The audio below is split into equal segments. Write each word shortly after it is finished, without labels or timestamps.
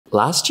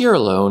Last year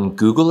alone,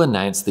 Google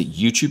announced that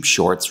YouTube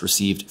Shorts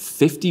received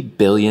 50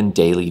 billion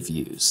daily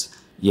views.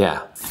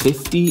 Yeah,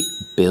 50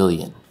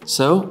 billion.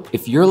 So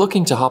if you're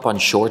looking to hop on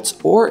Shorts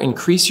or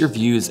increase your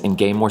views and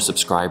gain more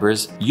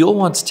subscribers, you'll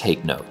want to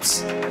take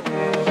notes.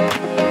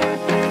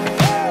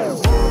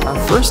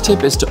 Our first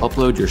tip is to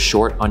upload your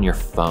short on your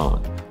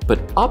phone, but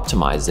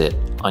optimize it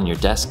on your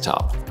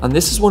desktop. And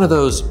this is one of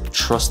those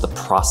trust the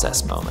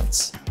process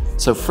moments.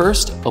 So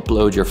first,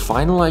 upload your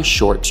finalized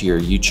short to your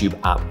YouTube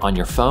app on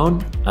your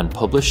phone and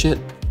publish it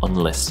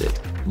unlisted.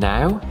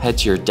 Now, head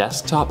to your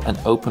desktop and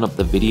open up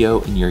the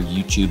video in your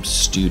YouTube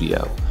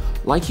studio,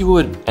 like you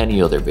would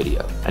any other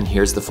video. And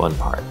here's the fun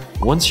part.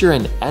 Once you're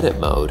in edit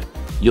mode,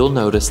 you'll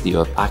notice that you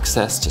have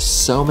access to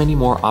so many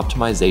more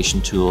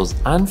optimization tools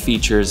and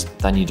features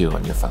than you do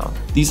on your phone.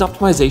 These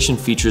optimization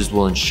features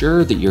will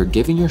ensure that you're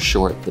giving your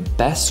short the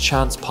best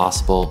chance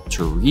possible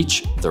to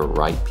reach the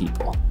right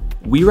people.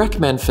 We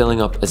recommend filling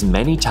up as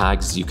many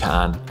tags as you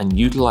can and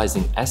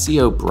utilizing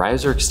SEO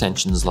browser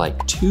extensions like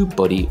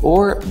TubeBuddy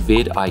or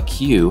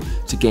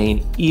vidIQ to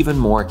gain even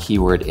more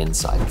keyword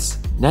insights.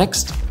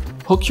 Next,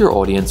 hook your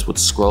audience with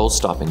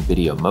scroll-stopping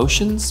video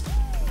motions,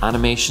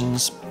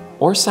 animations,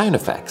 or sound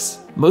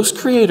effects. Most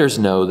creators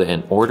know that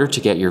in order to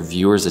get your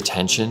viewers'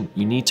 attention,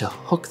 you need to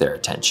hook their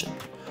attention.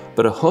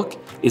 But a hook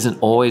isn't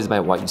always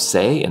about what you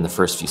say in the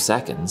first few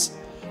seconds.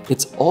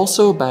 It's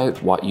also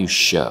about what you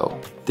show.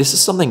 This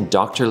is something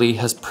Dr. Lee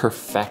has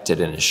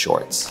perfected in his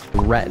shorts.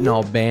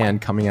 Retinol ban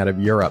coming out of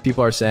Europe.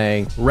 People are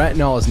saying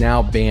retinol is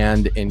now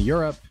banned in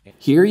Europe.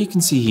 Here you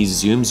can see he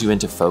zooms you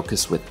into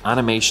focus with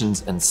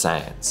animations and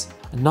sounds.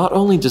 And not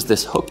only does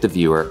this hook the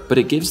viewer, but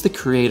it gives the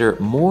creator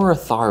more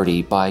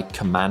authority by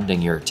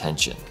commanding your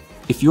attention.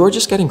 If you're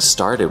just getting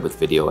started with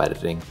video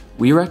editing,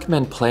 we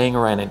recommend playing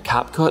around in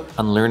CapCut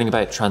and learning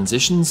about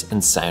transitions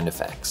and sound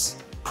effects.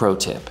 Pro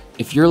tip,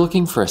 if you're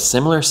looking for a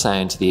similar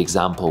sound to the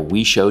example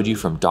we showed you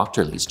from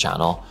Dr. Lee's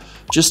channel,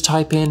 just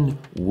type in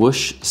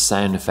whoosh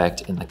sound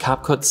effect in the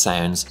CapCut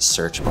Sounds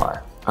search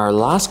bar. Our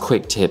last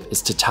quick tip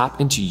is to tap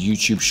into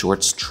YouTube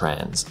Shorts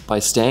trends by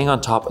staying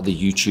on top of the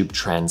YouTube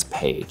Trends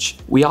page.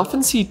 We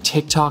often see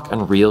TikTok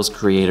and Reels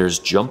creators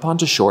jump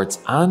onto Shorts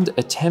and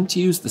attempt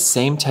to use the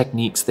same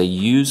techniques they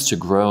use to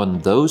grow on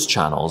those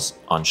channels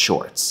on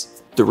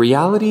Shorts. The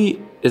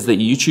reality is that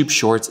YouTube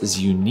Shorts is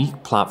a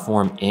unique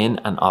platform in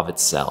and of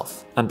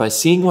itself. And by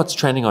seeing what's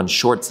trending on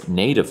Shorts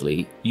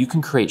natively, you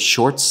can create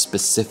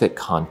Shorts-specific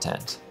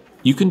content.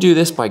 You can do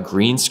this by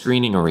green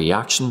screening a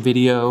reaction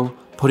video,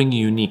 putting a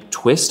unique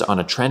twist on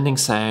a trending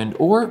sound,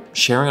 or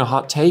sharing a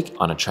hot take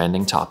on a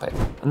trending topic.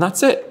 And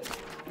that's it.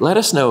 Let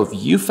us know if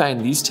you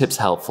found these tips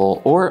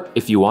helpful or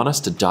if you want us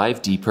to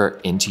dive deeper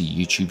into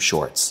YouTube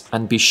Shorts.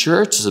 And be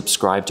sure to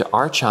subscribe to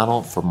our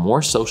channel for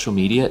more social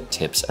media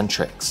tips and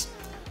tricks.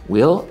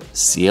 We'll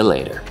see you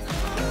later.